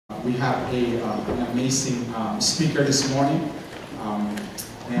We have an amazing speaker this morning,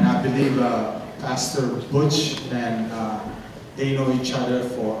 and I believe Pastor Butch and they know each other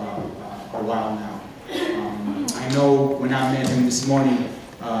for a while now. I know when I met him this morning,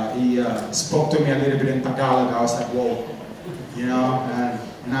 he spoke to me a little bit in Tagalog. I was like, whoa, you know,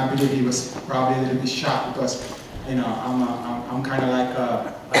 and I believe he was probably a little bit shocked because, you know, I'm kind of like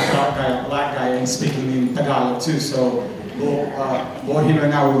a dark guy, a black guy, and speaking in Tagalog too. So both him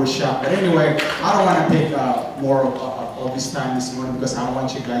and I were shocked. But anyway, I don't want to take more of this time this morning because I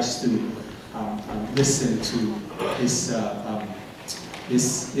want you guys to listen to his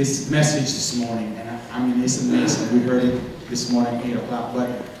message this morning. And I mean, it's amazing. We heard it this morning at 8 o'clock. But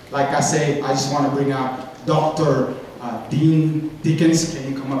like I say, I just want to bring out Dr. Dean Dickens.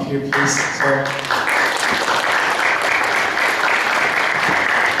 Can you come up here, please, sir?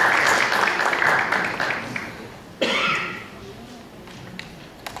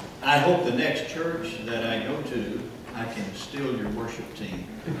 I hope the next church that I go to, I can steal your worship team.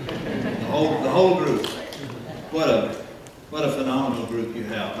 The whole group. What a phenomenal group you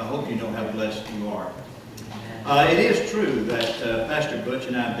have. I hope you know how blessed you are. It is true that Pastor Butch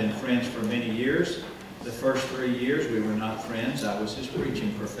and I have been friends for many years. The first 3 years we were not friends. I was his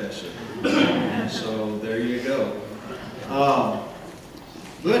preaching professor. And so there you go.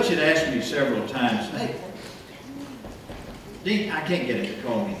 Butch had asked me several times, hey, Dean, I can't get him to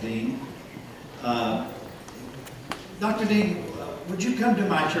call me Dean. Dr. Dean, would you come to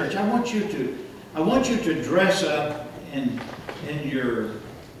my church? I want you to dress up in your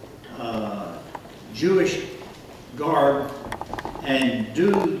Jewish garb and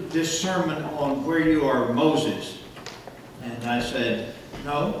do this sermon on where you are Moses. And I said,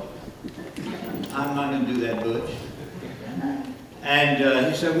 no, I'm not going to do that, Butch. And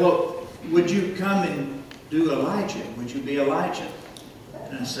he said, well, would you come and do Elijah? Would you be Elijah?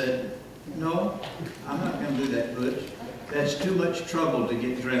 And I said, no, I'm not going to do that, Butch. That's too much trouble to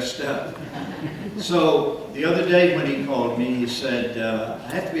get dressed up. So the other day when he called me, he said,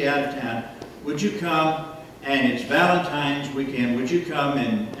 I have to be out of town. Would you come? And it's Valentines weekend. Would you come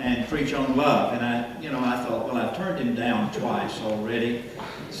and preach on love? And I thought, well, I've turned him down twice already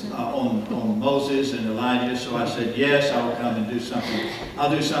on Moses and Elijah. So I said, yes, I'll come and do something. I'll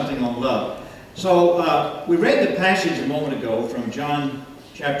do something on love. So we read the passage a moment ago from John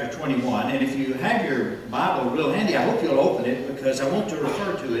chapter 21, and if you have your Bible real handy, I hope you'll open it because I want to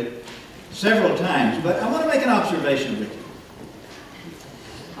refer to it several times. But I want to make an observation with you.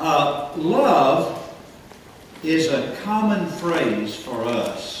 Love is a common phrase for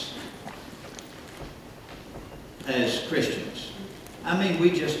us as Christians. I mean,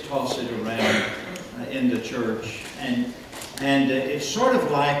 we just toss it around in the church, and it's sort of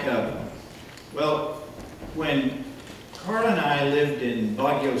like well, when Karr and I lived in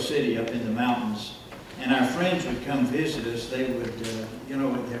Baguio City up in the mountains, and our friends would come visit us, they would,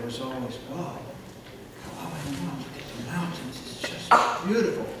 there was always, wow, look at the mountains, it's just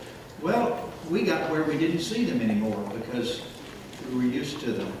beautiful. Well, we got where we didn't see them anymore because we were used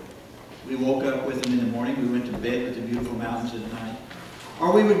to them. We woke up with them in the morning, we went to bed with the beautiful mountains at night.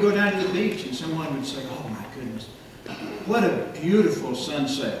 Or we would go down to the beach and someone would say, oh my goodness, what a beautiful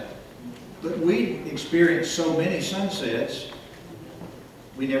sunset. But we experienced so many sunsets,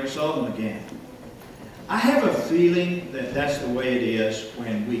 we never saw them again. I have a feeling that that's the way it is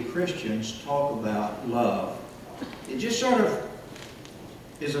when we Christians talk about love. It just sort of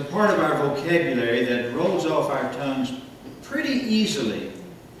is a part of our vocabulary that rolls off our tongues pretty easily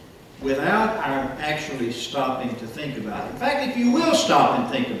without our actually stopping to think about it. In fact, if you will stop and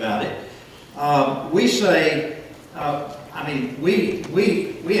think about it, we say,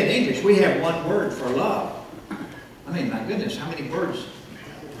 we in English, we have one word for love. I mean, my goodness, how many words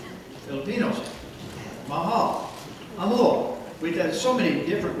Filipinos have? Mahal, amor. We've got so many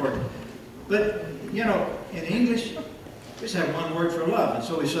different words. But, you know, in English, we just have one word for love. And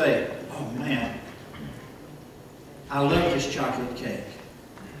so we say, oh man, I love this chocolate cake.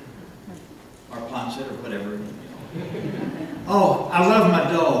 Or pancit or whatever. Oh, I love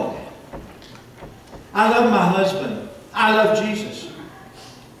my dog. I love my husband. I love Jesus.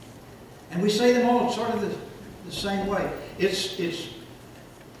 And we say them all sort of the same way. It's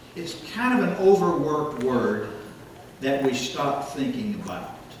kind of an overworked word that we stop thinking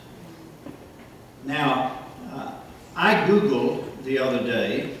about. Now, I Googled the other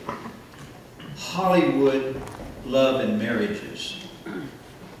day, Hollywood love and marriages.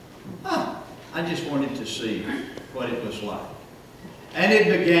 I just wanted to see what it was like. And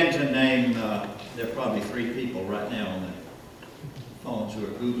it began to name, there are probably 3 people right now on the phones who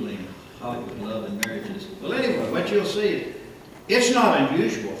are Googling Hollywood love and marriages. Well, anyway, what you'll see It's not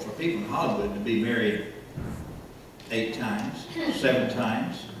unusual for people in Hollywood to be married 8 times, 7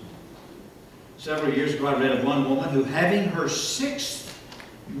 times. Several years ago, I read of one woman who, having her 6th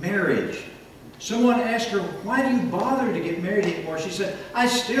marriage, someone asked her, why do you bother to get married anymore? She said, I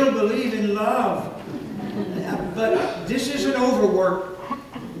still believe in love. But this is an overworked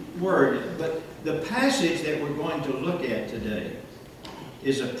word. But the passage that we're going to look at today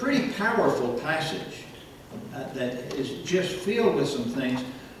is a pretty powerful passage that is just filled with some things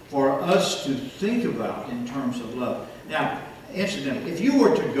for us to think about in terms of love. Now, incidentally, if you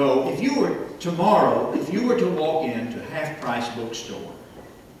were to walk into Half-Price Bookstore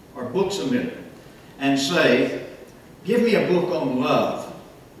or Books A Million and say, give me a book on love,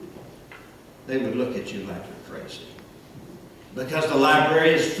 they would look at you like you're crazy. Because the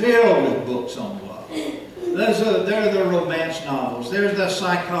library is filled with books on love. There are the romance novels, there's the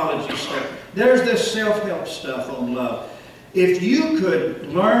psychology stuff, there's the self-help stuff on love. If you could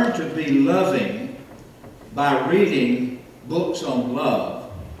learn to be loving by reading books on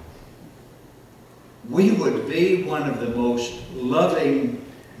love, we would be one of the most loving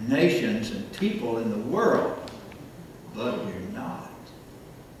nations and people in the world. But we're not.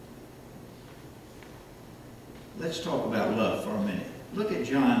 Let's talk about love for a minute. Look at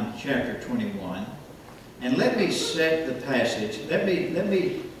John chapter 21, and let me set the passage. Let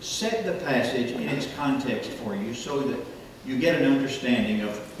me set the passage in its context for you so that you get an understanding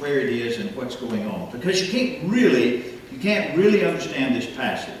of where it is and what's going on. Because you can't really understand this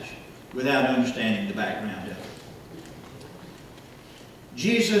passage without understanding the background of it.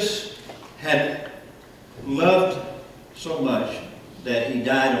 Jesus had loved so much that he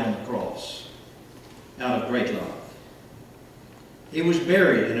died on the cross out of great love. He was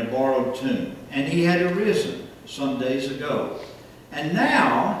buried in a borrowed tomb, and he had arisen some days ago. And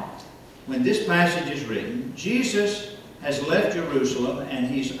now, when this passage is written, Jesus has left Jerusalem and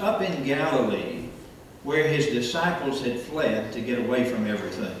he's up in Galilee, where his disciples had fled to get away from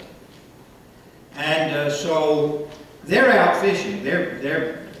everything. And so they're out fishing.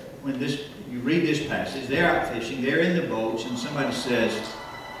 When you read this passage, they're out fishing. They're in the boats, and somebody says,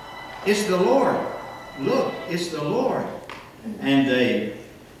 "It's the Lord. Look, it's the Lord." And they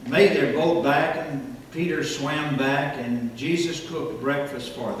made their boat back, and Peter swam back, and Jesus cooked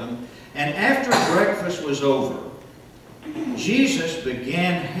breakfast for them. And after breakfast was over, Jesus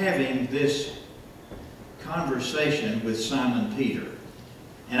began having this conversation with Simon Peter.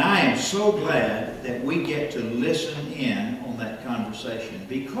 And I am so glad that we get to listen in on that conversation,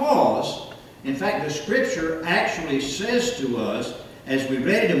 because, in fact, the Scripture actually says to us, as we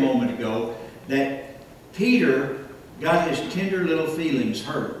read it a moment ago, that Peter got his tender little feelings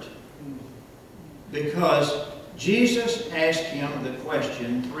hurt because Jesus asked him the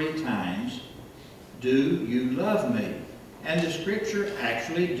question 3 times, "Do you love me?" And the Scripture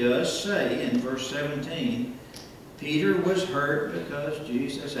actually does say in verse 17, Peter was hurt because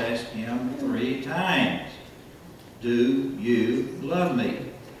Jesus asked him 3 times, "Do you love me?"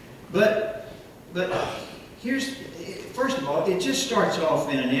 But first of all, it just starts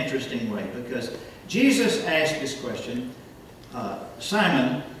off in an interesting way, because Jesus asked this question,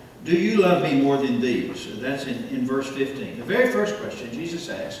 Simon, do you love me more than these? So that's in verse 15. The very first question Jesus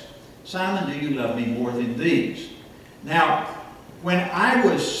asked, Simon, do you love me more than these? Now, when I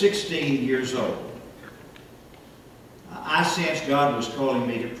was 16 years old, I sensed God was calling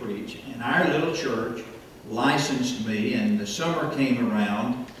me to preach, and our little church licensed me, and the summer came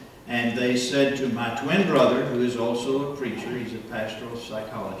around, and they said to my twin brother, who is also a preacher, he's a pastoral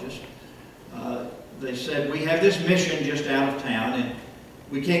psychologist, they said, "We have this mission just out of town, and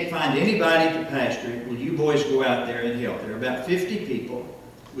we can't find anybody to pastor it. Will you boys go out there and help? There are about 50 people.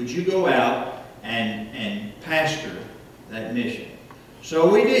 Would you go out and pastor that mission?" So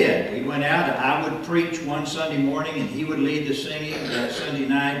we did. We went out. I would preach one Sunday morning, and he would lead the singing. That Sunday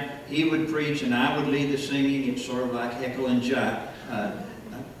night, he would preach, and I would lead the singing. It's sort of like Jekyll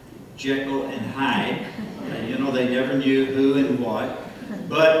and Hyde. You know, they never knew who and what.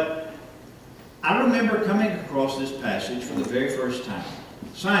 But I remember coming across this passage for the very first time.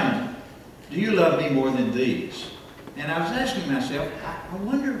 Simon, do you love me more than these? And I was asking myself, I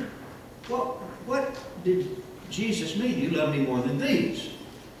wonder, what did Jesus mean? You love me more than these?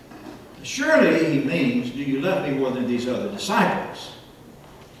 Surely he means, do you love me more than these other disciples?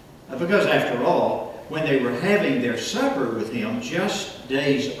 Because after all, when they were having their supper with him just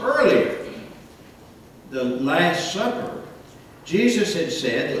days earlier, the Last Supper, Jesus had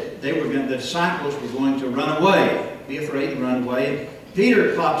said that the disciples were going to run away, be afraid and run away. And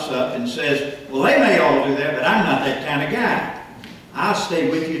Peter pops up and says, "Well, they may all do that, but I'm not that kind of guy. I'll stay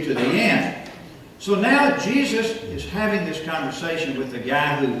with you to the end." So now Jesus is having this conversation with the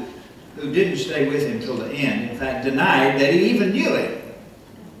guy who didn't stay with him till the end. In fact, denied that he even knew him.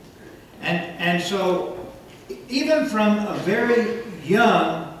 And so, even from a very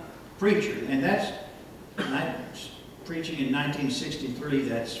young preacher, and that's preaching in 1963,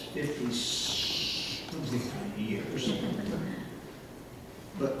 that's 50 years.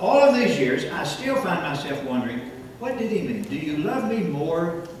 But all of these years, I still find myself wondering, what did he mean? Do you love me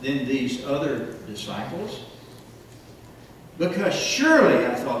more than these other disciples? Because surely,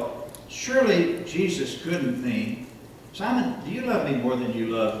 I thought, surely Jesus couldn't mean, Simon, do you love me more than you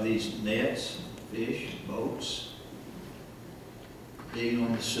love these nets, fish, boats, being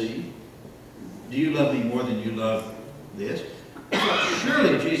on the sea? Do you love me more than you love this? I thought,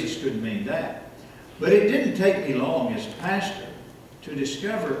 surely Jesus couldn't mean that. But it didn't take me long as pastor to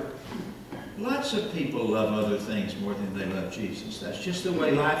discover lots of people love other things more than they love Jesus. That's just the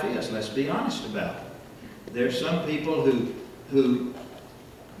way life is. Let's be honest about it. There's some people who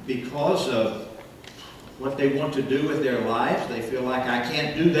because of what they want to do with their lives, they feel like, I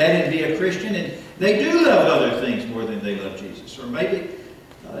can't do that and be a Christian, and they do love other things more than they love Jesus. Or maybe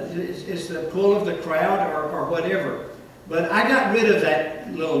it's the pull of the crowd or whatever. But I got rid of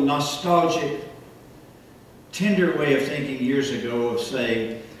that little nostalgic, tender way of thinking years ago of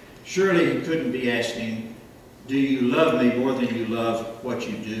saying, surely he couldn't be asking, do you love me more than you love what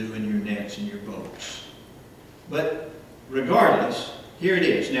you do and your nets and your boats? But regardless, here it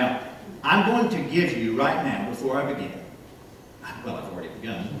is. Now, I'm going to give you right now, before I begin, well, I've already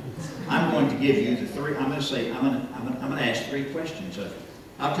begun. I'm going to give you the three, I'm going to say, I'm going to ask three questions of you.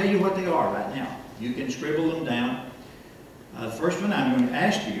 I'll tell you what they are right now. You can scribble them down. The first one I'm going to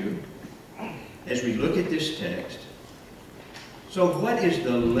ask you, as we look at this text, so what is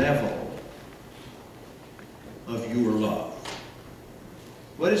the level of your love?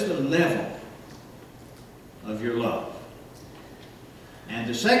 What is the level of your love? And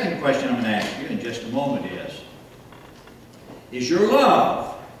the second question I'm going to ask you in just a moment is your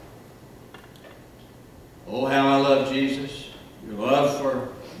love, oh how I love Jesus, your love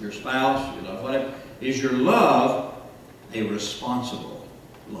for your spouse, your love whatever, is your love a responsible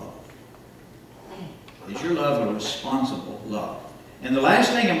love? Is your love a responsible love? And the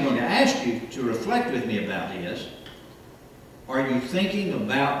last thing I'm going to ask you to reflect with me about is, are you thinking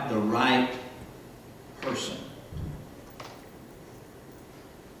about the right person?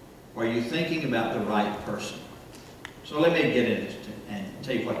 Are you thinking about the right person? So let me get into this and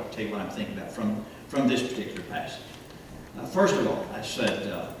tell you what I'm thinking about from this particular passage. First of all, I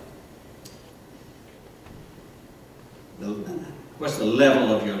said, what's the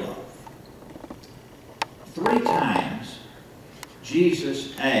level of your love? 3 times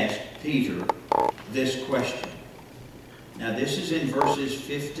Jesus asked Peter this question. Now this is in verses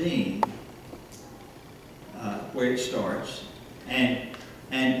 15 where it starts, and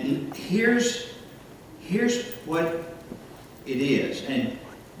here's what it is. And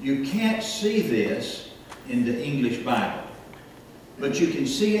you can't see this in the English Bible, but you can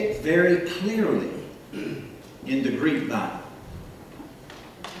see it very clearly in the Greek Bible.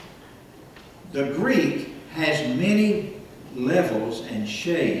 The Greek has many levels and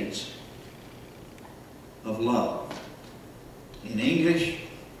shades of love. In English,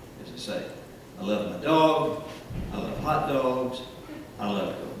 as I say, I love my dog, I love hot dogs, I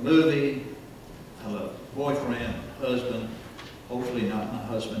love to go to a movie, I love my boyfriend, my husband, hopefully not my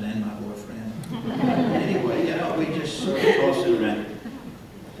husband and my boyfriend. Anyway, you know, we just sort of toss it around.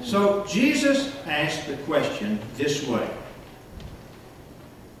 So Jesus asked the question this way: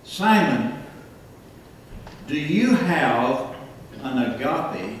 Simon, do you have an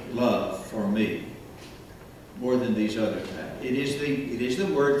agape love for me more than these others have? It is the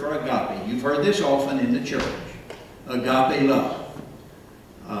word for agape. You've heard this often in the church. Agape love.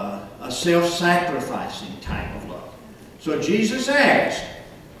 A self-sacrificing type of love. So Jesus asked,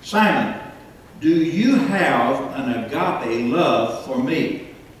 Simon, do you have an agape love for me?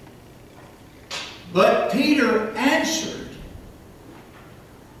 But Peter answered,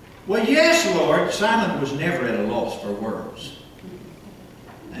 well, yes, Lord. Simon was never at a loss for words.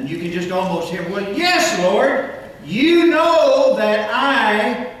 And you can just almost hear, well, yes, Lord, you know that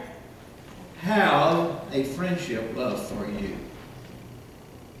I have a friendship love for you.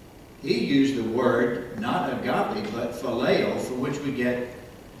 He used the word, not agape, but phileo, from which we get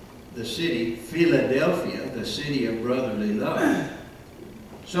the city Philadelphia, the city of brotherly love.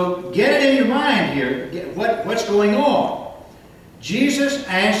 So get it in your mind here, what's going on. Jesus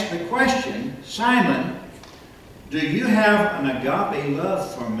asked the question, Simon, do you have an agape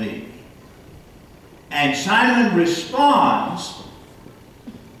love for me? And Simon responds,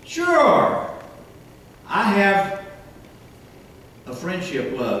 sure, I have a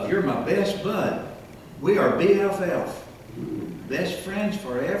friendship love. You're my best bud. We are BFF. Best friends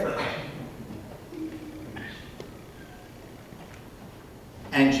forever.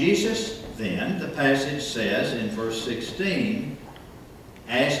 And Jesus then, the passage says in verse 16,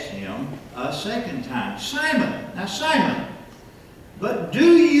 asked him a second time, Simon, now Simon, but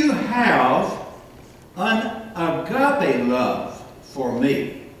do you have an agape love for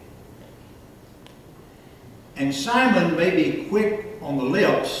me? And Simon may be quick on the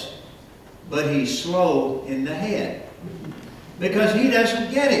lips, but he's slow in the head, because he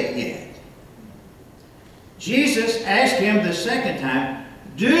doesn't get it yet. Jesus asked him the second time,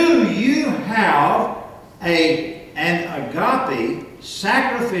 do you have an agape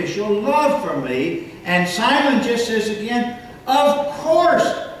sacrificial love for me? And Simon just says again, of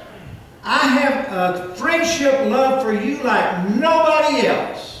course, I have a friendship love for you like nobody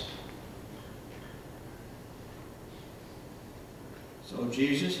else. So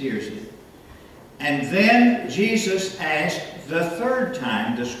Jesus hears it. And then Jesus asked the third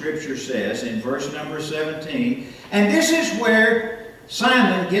time, the scripture says in verse number 17, and this is where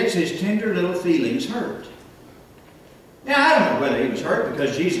Simon gets his tender little feelings hurt. Now, I don't know whether he was hurt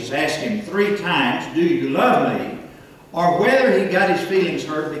because Jesus asked him 3 times, do you love me? Or whether he got his feelings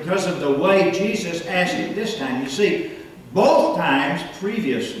hurt because of the way Jesus asked him this time. You see, both times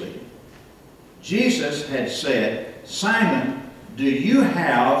previously, Jesus had said, Simon, do you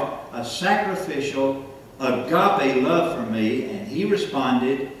have a sacrificial, agape love for me? And he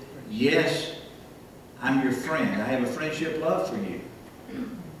responded, yes, I'm your friend. I have a friendship love for you.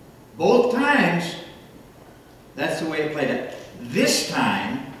 Both times, that's the way it played out. This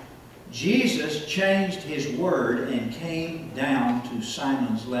time, Jesus changed his word and came down to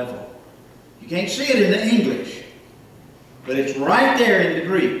Simon's level. You can't see it in the English, but it's right there in the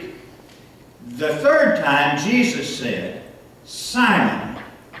Greek. The third time, Jesus said, Simon,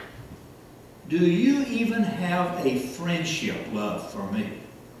 do you even have a friendship love for me?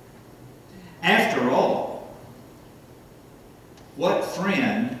 After all, what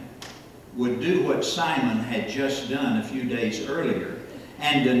friend would do what Simon had just done a few days earlier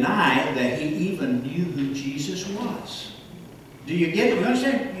and deny that he even knew who Jesus was? Do you get it? You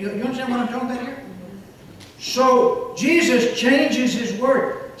understand? You understand what I'm talking about here? So Jesus changes his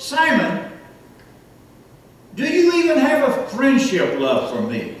word. Simon, do you even have a friendship love for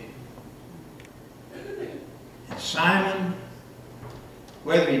me? And Simon,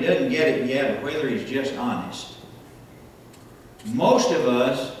 whether he doesn't get it yet or whether he's just honest, most of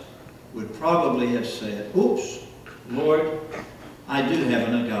us would probably have said, oops, Lord, I do have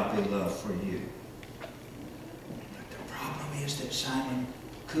an agape love for you. But the problem is that Simon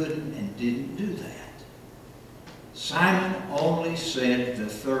couldn't and didn't do that. Simon only said the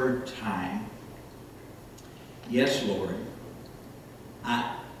third time, yes, Lord,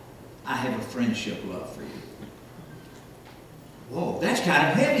 I have a friendship love for you. Whoa, that's kind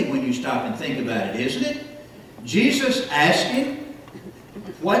of heavy when you stop and think about it, isn't it? Jesus asking,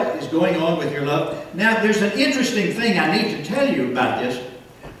 what is going on with your love? Now, there's an interesting thing I need to tell you about this.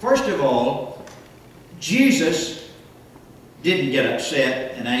 First of all, Jesus didn't get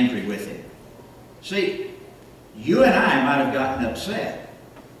upset and angry with him. See, you and I might have gotten upset.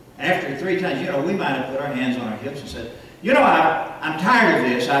 After 3 times, you know, we might have put our hands on our hips and said, you know, I'm tired of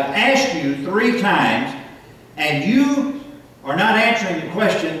this. I've asked you 3 times, and you are not answering the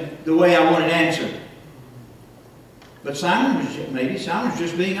question the way I want it answered. But Simon was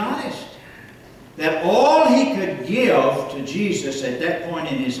just being honest. That all he could give to Jesus at that point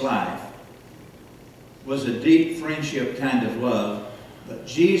in his life was a deep friendship kind of love, but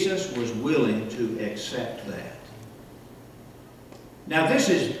Jesus was willing to accept that. Now this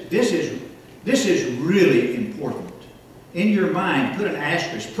is really important. In your mind, put an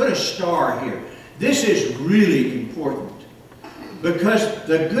asterisk, put a star here. This is really important. Because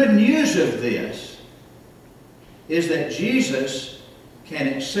the good news of this is that Jesus can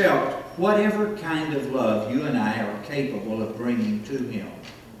accept whatever kind of love you and I are capable of bringing to him.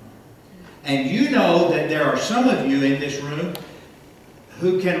 And you know that there are some of you in this room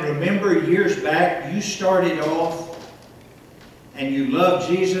who can remember years back you started off and you loved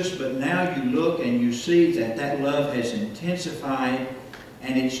Jesus, but now you look and you see that that love has intensified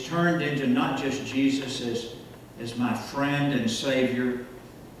and it's turned into not just Jesus as my friend and Savior,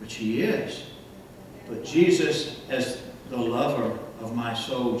 which he is, but Jesus as the lover of my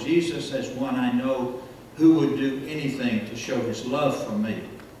soul. Jesus as one I know who would do anything to show his love for me.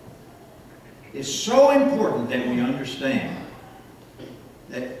 It's so important that we understand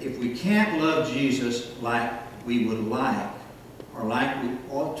that if we can't love Jesus like we would like, or like we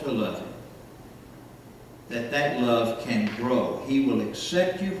ought to love him, that love can grow. He will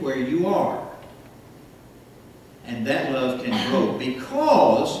accept you where you are. And that love can grow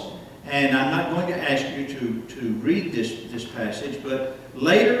because, and I'm not going to ask you to read this passage, but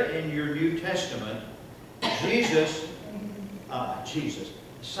later in your New Testament,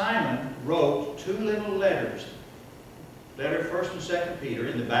 Simon wrote 2 little letters. Letter 1st and 2nd Peter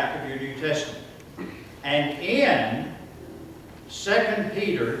in the back of your New Testament. And in 2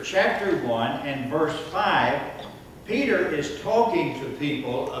 Peter chapter 1 and verse 5, Peter is talking to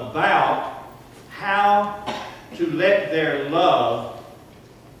people about how to let their love,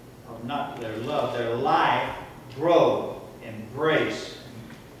 or not their love, their life grow in grace.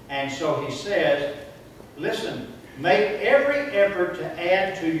 And so he says, listen, make every effort to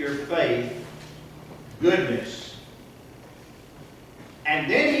add to your faith goodness. And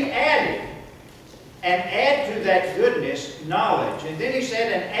then he added, and add to that goodness knowledge. And then he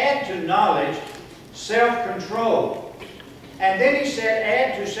said, and add to knowledge self-control. And then he said,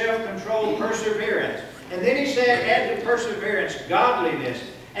 add to self-control perseverance. And then he said, add to perseverance godliness.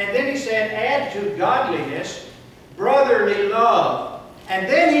 And then he said, add to godliness brotherly love. And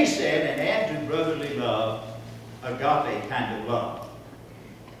then he said, and add to brotherly love agape kind of love.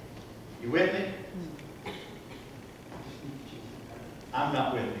 You with me? I'm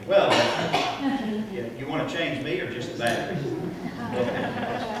not with me. Well, you want to change me or just the battery?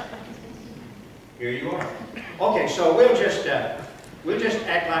 Here you are. Okay, so we'll just act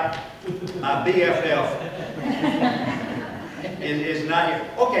like my BFF is not here.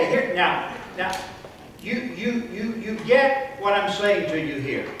 Okay, here now you get what I'm saying to you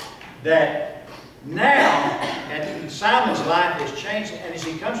here. That now, and Simon's life has changed, and as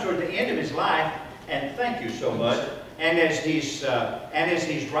he comes toward the end of his life, and thank you so much. And as he's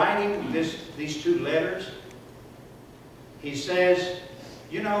writing these 2 letters, he says,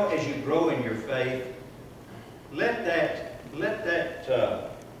 you know, as you grow in your faith, let that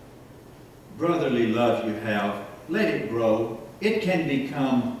brotherly love you have, let it grow. It can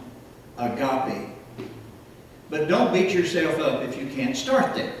become agape. But don't beat yourself up if you can't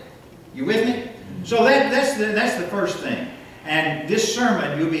start there. You with me? So that's the first thing. And this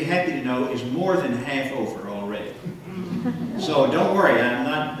sermon, you'll be happy to know, is more than half over already. So don't worry, I'm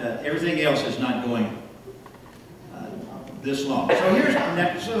not. Everything else is not going this long. So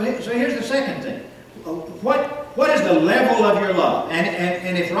here's the second thing. What is the level of your love?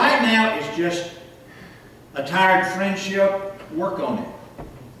 And if right now it's just a tired friendship, work on it.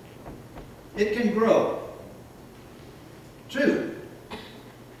 It can grow. 2,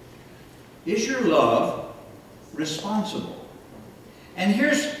 is your love responsible? And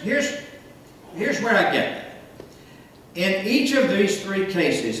here's where I get that. In each of these 3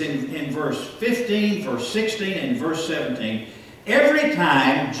 cases, in verse 15, verse 16, and verse 17, every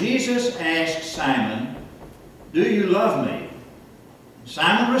time Jesus asks Simon, do you love me?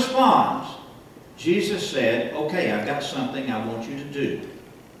 Simon responds. Jesus said, okay, I've got something I want you to do.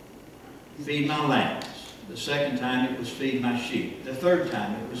 Feed my lambs. The second time it was feed my sheep. The third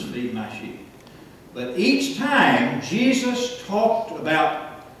time it was feed my sheep. But each time Jesus talked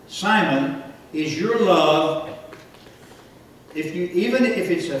about Simon, is your love, even if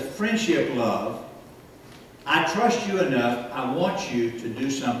it's a friendship love, I trust you enough, I want you to do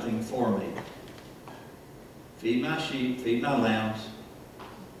something for me. Feed my sheep, feed my lambs,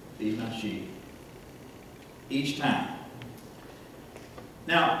 feed my sheep. Each time.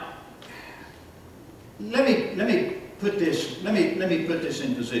 Now, let me put this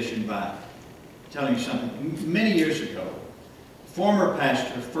in position by telling you something. Many years ago, former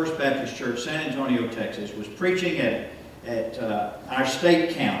pastor of First Baptist Church, San Antonio, Texas, was preaching at our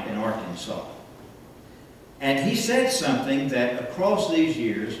state camp in Arkansas. And he said something that across these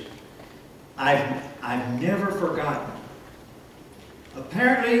years I've never forgotten.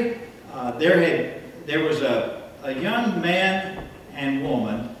 Apparently, there was a young man and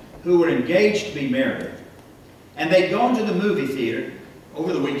woman who were engaged to be married. And they'd gone to the movie theater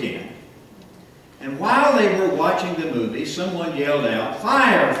over the weekend. And while they were watching the movie, someone yelled out,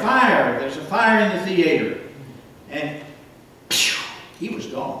 "Fire! Fire! There's a fire in the theater." And he was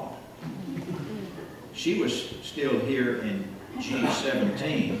gone. She was still here in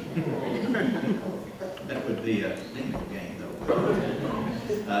G17. That would be a bingo game,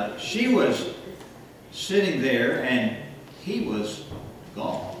 though. She was sitting there, and he was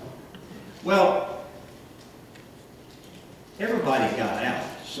gone. Well, everybody got out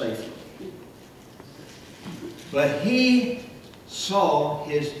safely. But he saw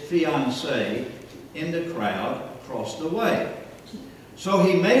his fiancée in the crowd across the way. So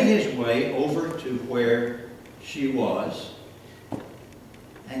he made his way over to where she was,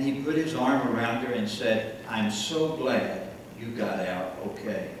 and he put his arm around her and said, I'm so glad you got out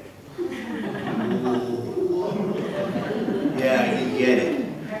okay. Yeah, you get it.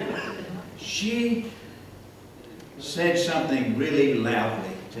 She said something really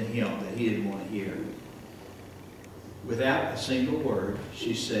loudly to him that he didn't want to hear. Without a single word,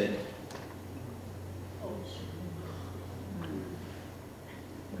 she said,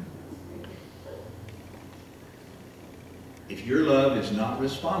 if your love is not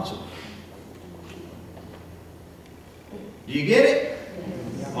responsible. Do you get it?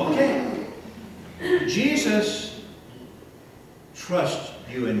 Okay. Jesus trusts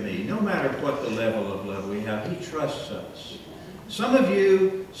you and me, no matter what the level of love we have. He trusts us. Some of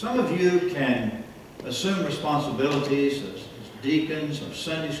you can assume responsibilities as deacons or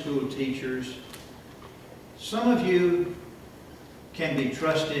Sunday school teachers. Some of you can be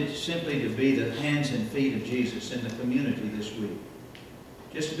trusted simply to be the hands and feet of Jesus in the community this week.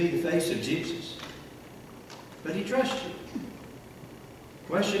 Just to be the face of Jesus. But He trusts you.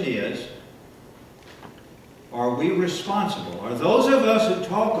 Question is, are we responsible? Are those of us who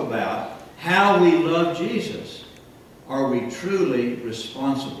talk about how we love Jesus, are we truly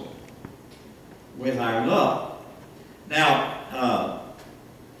responsible with our love? Now,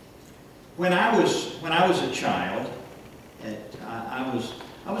 when I was a child, I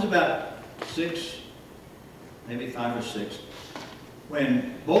was about 6, maybe 5 or 6,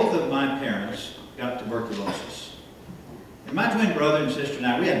 when both of my parents got tuberculosis. And my twin brother and sister and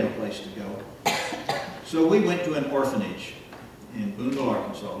I, we had no place to go. So we went to an orphanage in Boonville,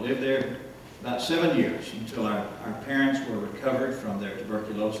 Arkansas. Lived there about 7 years until our parents were recovered from their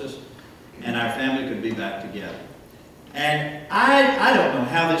tuberculosis and our family could be back together. And I don't know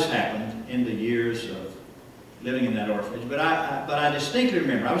how this happened in the years of living in that orphanage, but I distinctly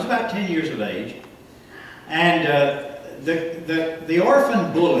remember. I was about 10 years of age, and the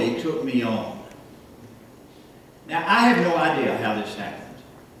orphan bully took me on. Now, I have no idea how this happened,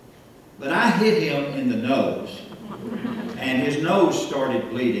 but I hit him in the nose, and his nose started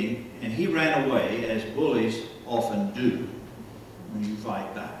bleeding, and he ran away, as bullies often do when you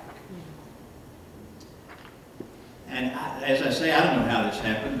fight back. And as I say, I don't know how this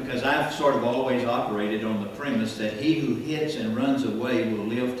happened, because I've sort of always operated on the premise that he who hits and runs away will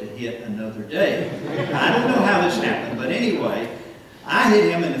live to hit another day. I don't know how this happened, but anyway, I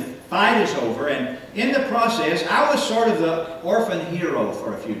hit him and the fight is over, and in the process, I was sort of the orphan hero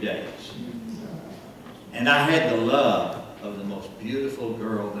for a few days. And I had the love of the most beautiful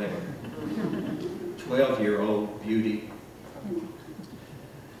girl there. 12-year-old beauty.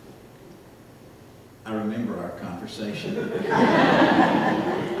 I remember our conversation.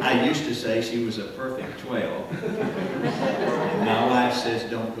 I used to say she was a perfect 12. And my wife says,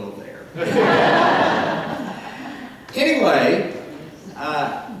 don't go there. Anyway,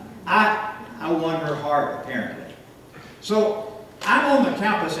 I won her heart, apparently. So I'm on the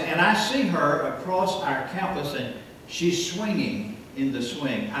campus, and I see her across our campus, and she's swinging in the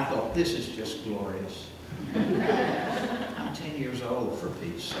swing. I thought, this is just glorious. I'm 10 years old, for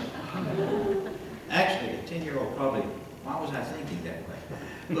Pete's sake. Actually, a 10-year-old probably, why was I thinking that way?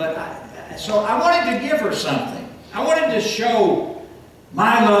 But so I wanted to give her something. I wanted to show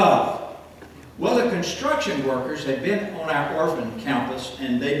my love. Well, the construction workers had been on our orphan campus,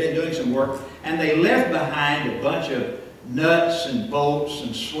 and they'd been doing some work, and they left behind a bunch of nuts and bolts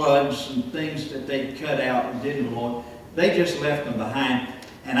and slugs and things that they'd cut out and didn't want. They just left them behind,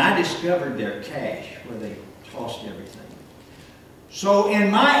 and I discovered their cache where they tossed everything. So in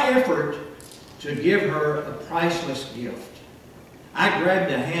my effort to give her a priceless gift, I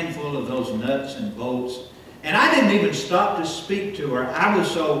grabbed a handful of those nuts and bolts, and I didn't even stop to speak to her.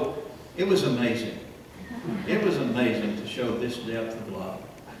 It was amazing. It was amazing to show this depth of love.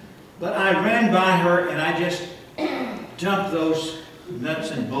 But I ran by her and I just dumped those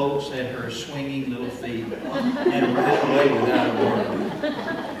nuts and bolts at her swinging little feet and ran away without a word.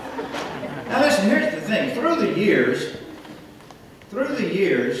 Now listen, here's the thing. Through the years,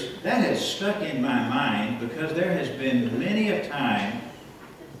 that has stuck in my mind, because there has been many a time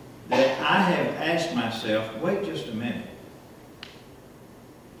that I have asked myself, wait just a minute.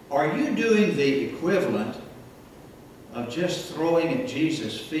 Are you doing the equivalent of just throwing at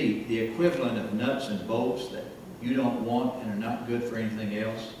Jesus' feet the equivalent of nuts and bolts that you don't want and are not good for anything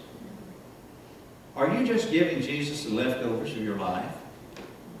else? Are you just giving Jesus the leftovers of your life?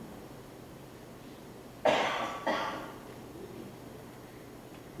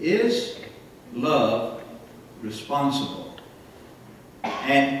 Is love responsible?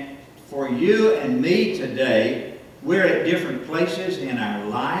 And for you and me today, we're at different places in our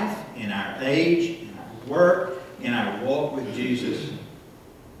life, in our age, in our work, in our walk with Jesus.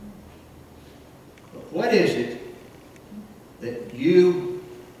 But what is it that you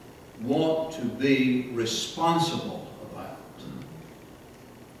want to be responsible about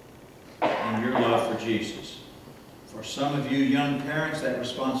in your love for Jesus? For some of you young parents, that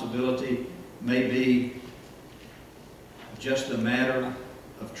responsibility may be just a matter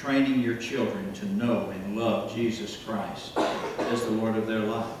of training your children to know and love Jesus Christ as the Lord of their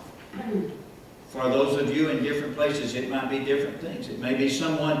life. For those of you in different places, it might be different things. It may be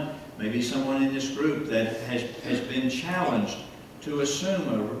someone in this group that has been challenged to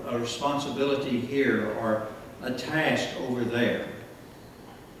assume a responsibility here or a task over there.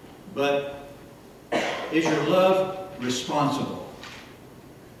 But is your love responsible?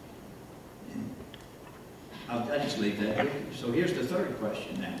 I'll just leave that with you. So here's the third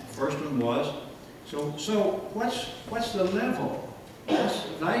question now. The first one was, so what's the level? Let's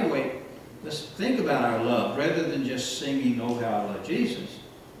evaluate. Let's think about our love rather than just singing, "Oh, how I love Jesus."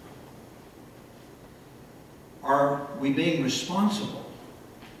 Are we being responsible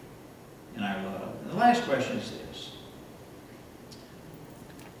in our love? And the last question is this: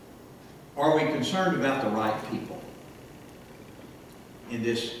 are we concerned about the right people in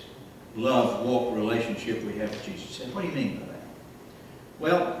this love walk relationship we have with Jesus? And what do you mean by that?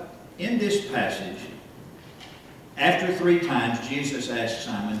 Well, in this passage, after 3 times Jesus asks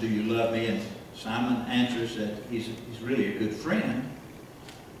Simon, "Do you love me?" and Simon answers that he's really a good friend.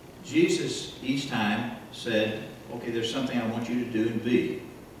 Jesus each time said, "Okay, there's something I want you to do and be."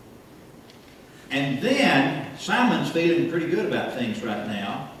 And then Simon's feeling pretty good about things right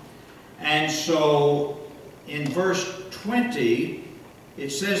now. And so in verse 20, it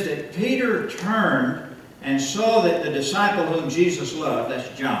says that Peter turned and saw that the disciple whom Jesus loved,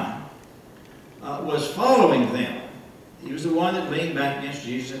 that's John, was following them. He was the one that leaned back against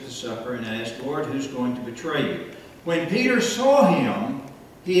Jesus at the supper and asked, "Lord, who's going to betray you?" When Peter saw him,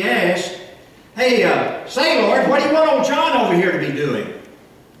 he asked, "Hey, say, Lord, what do you want old John over here to be doing?"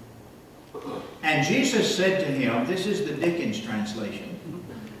 And Jesus said to him, this is the Dickens translation,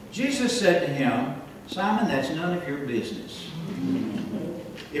 Jesus said to him, "Simon, that's none of your business.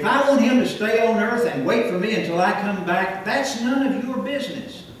 If I want him to stay on earth and wait for me until I come back, that's none of your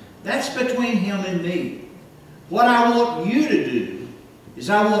business. That's between him and me. What I want you to do is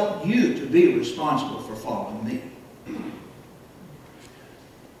I want you to be responsible for following me."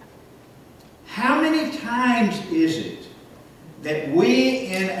 How many times is it that we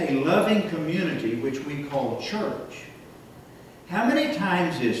in a loving community, which we call church, how many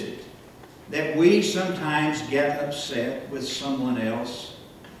times is it that we sometimes get upset with someone else?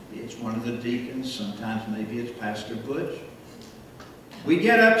 It's one of the deacons, sometimes maybe it's Pastor Butch. We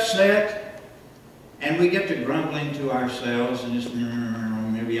get upset and we get to grumbling to ourselves and just,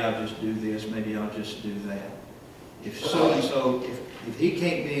 maybe I'll just do this, maybe I'll just do that. If so-and-so, if he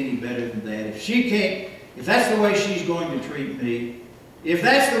can't be any better than that, if she can't, if that's the way she's going to treat me, if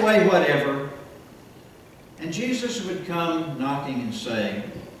that's the way whatever. And Jesus would come knocking and saying,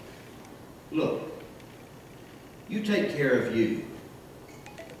 "Look, you take care of you.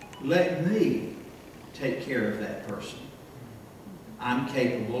 Let me take care of that person. I'm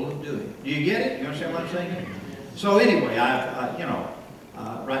capable of doing it." Do you get it? You understand what I'm saying? So anyway,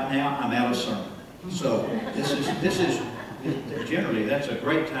 right now I'm out of sermon. So this is generally that's a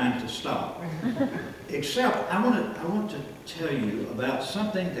great time to stop. Except I want to tell you about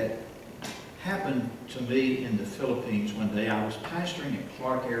something that happened to me in the Philippines one day. I was pastoring at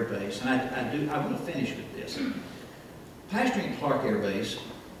Karr Air Base, and I want to finish with this. Pastoring at Karr Air Base,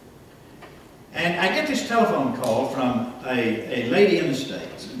 and I get this telephone call from a lady in the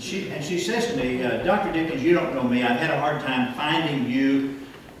States, and she says to me, "Dr. Dickens, you don't know me. I've had a hard time finding you.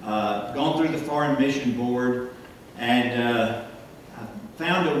 Gone through the Foreign Mission Board, and I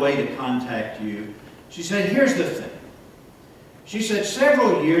found a way to contact you." She said, "Here's the thing." She said,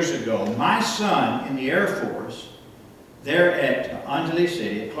 "Several years ago, my son in the Air Force, there at Angeles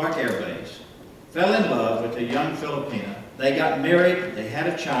City, at Clark Air Base, fell in love with a young Filipina. They got married, they had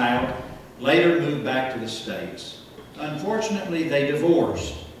a child, later moved back to the States. Unfortunately, they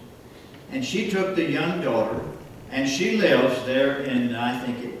divorced. And she took the young daughter, and she lives there in, I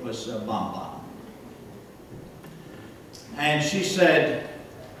think it was Bondoc. And she said,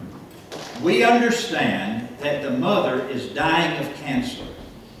 we understand that the mother is dying of cancer.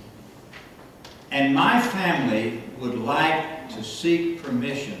 And my family would like to seek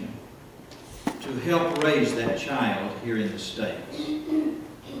permission to help raise that child here in the States.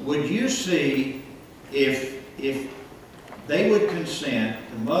 Would you see if they would consent,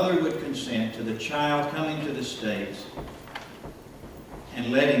 the mother would consent to the child coming to the States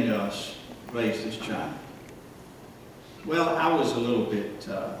and letting us raise this child?" Well, I was a little bit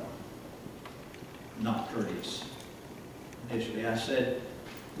not courteous. Initially, I said,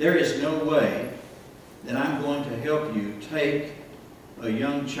 there is no way that I'm going to help you take a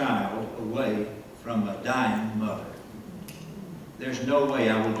young child away from a dying mother. There's no way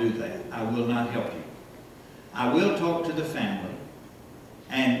I will do that. I will not help you. I will talk to the family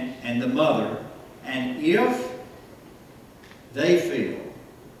and the mother, and if they feel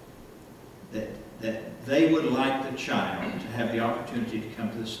that they would like the child to have the opportunity to come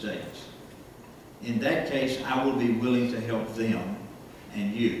to the States, in that case, I will be willing to help them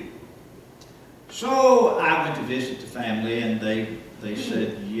and you. So I went to visit the family, and they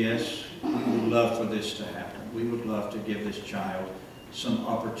said, yes, we would love for this to happen. We would love to give this child some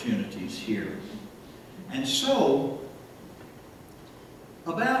opportunities here. And so,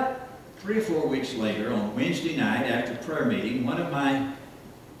 about 3 or 4 weeks later, on Wednesday night after prayer meeting, one of my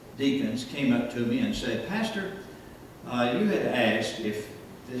deacons came up to me and said, Pastor, you had asked if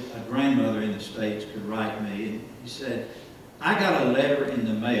a grandmother in the States could write me. And he said, I got a letter in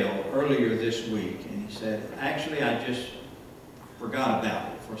the mail earlier this week. And he said, actually, I just forgot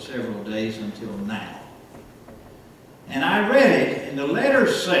about it for several days until now. And I read it, and the letter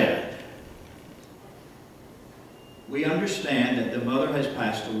said, we understand that the mother has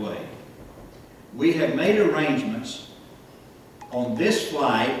passed away. We have made arrangements on this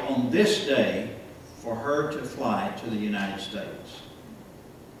flight, on this day, for her to fly to the United States.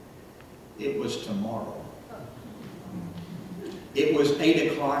 It was tomorrow. It was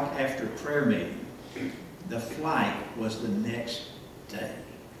 8 o'clock after prayer meeting. The flight was the next day.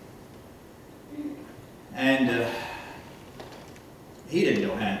 And he didn't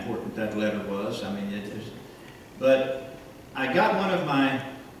know how important that letter was. I mean, but I got one of my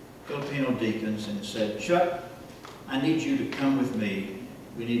Filipino deacons and said, Chuck, I need you to come with me.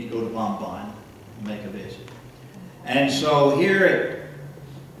 We need to go to Bondoc and make a visit. And so here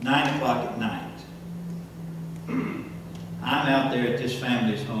at 9 o'clock at night, I'm out there at this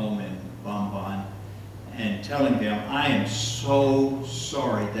family's home in Bondoc and telling them, I am so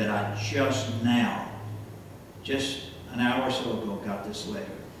sorry that I just an hour or so ago, got this letter.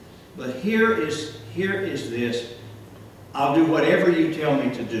 But here is this. I'll do whatever you tell me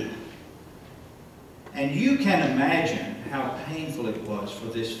to do. And you can imagine how painful it was for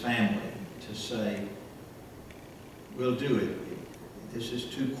this family to say, we'll do it. This is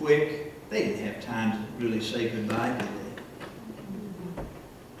too quick. They didn't have time to really say goodbye, did they?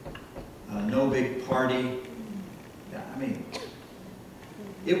 No big party. I mean,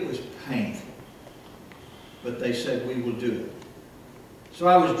 it was painful. But they said, we will do it. So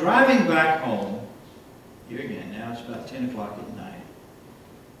I was driving back home. Here again, now it's about 10 o'clock at night.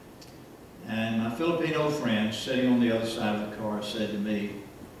 And my Filipino friend sitting on the other side of the car said to me,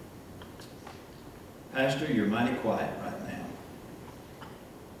 Pastor, you're mighty quiet right now.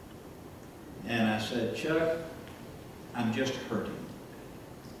 And I said, Chuck, I'm just hurting.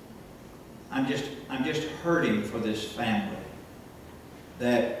 I'm just hurting for this family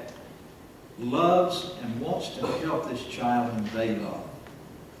that loves and wants to help this child whom they love.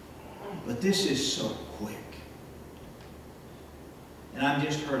 But this is so quick. And I'm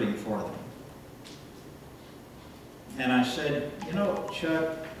just hurting for them. And I said, you know, Chuck,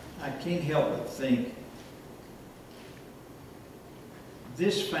 I can't help but think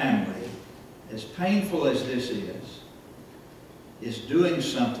this family, as painful as this is doing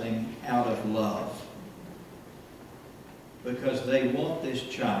something out of love because they want this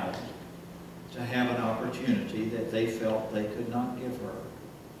child to have an opportunity that they felt they could not give her.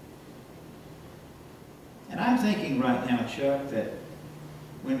 And I'm thinking right now, Chuck, that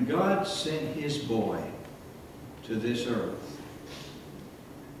when God sent His boy to this earth,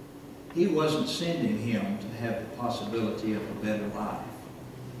 He wasn't sending him to have the possibility of a better life.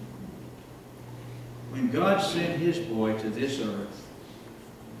 When God sent His boy to this earth,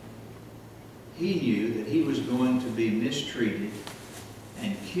 He knew that he was going to be mistreated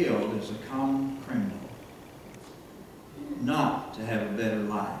and killed as a common criminal, not to have a better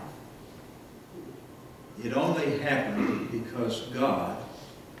life. It only happened because God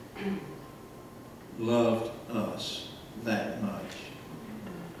loved us that much.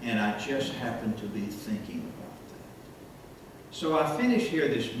 And I just happened to be thinking about that. So I finish here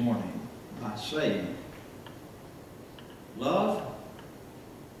this morning by saying, love?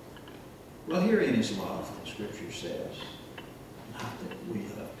 Well, herein is love, the Scripture says. Not that we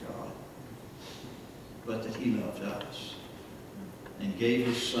love God, but that He loved us and gave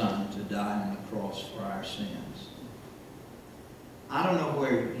His Son to die on the cross for our sins. I don't know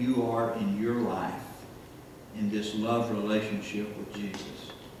where you are in your life in this love relationship with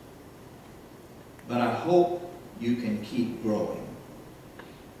Jesus, but I hope you can keep growing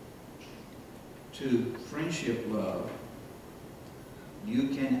to friendship love, you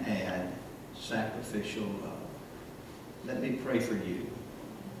can add sacrificial love. Let me pray for you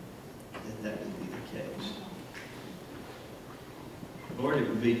that that would be the case. Lord, it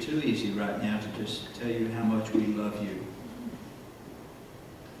would be too easy right now to just tell you how much we love you.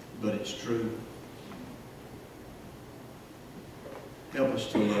 But it's true. Help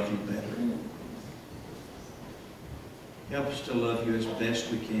us to love you better. Help us to love you as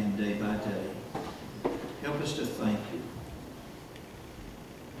best we can day by day. Help us to thank you.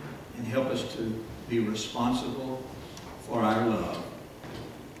 And help us to be responsible for our love,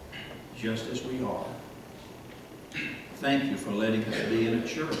 just as we are. Thank you for letting us be in a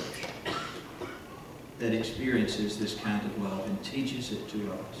church that experiences this kind of love and teaches it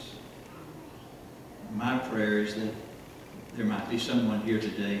to us. My prayer is that there might be someone here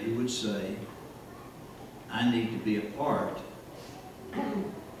today who would say, I need to be a part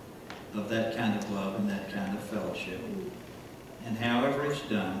of that kind of love and that kind of fellowship. And however it's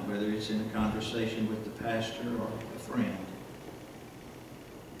done, whether it's in a conversation with the pastor or a friend,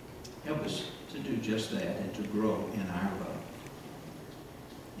 help us to do just that and to grow in our love.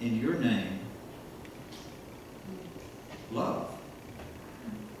 In your name, love.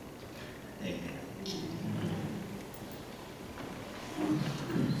 Amen.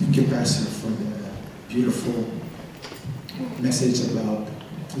 Thank you, Pastor, for the beautiful message about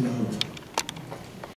love.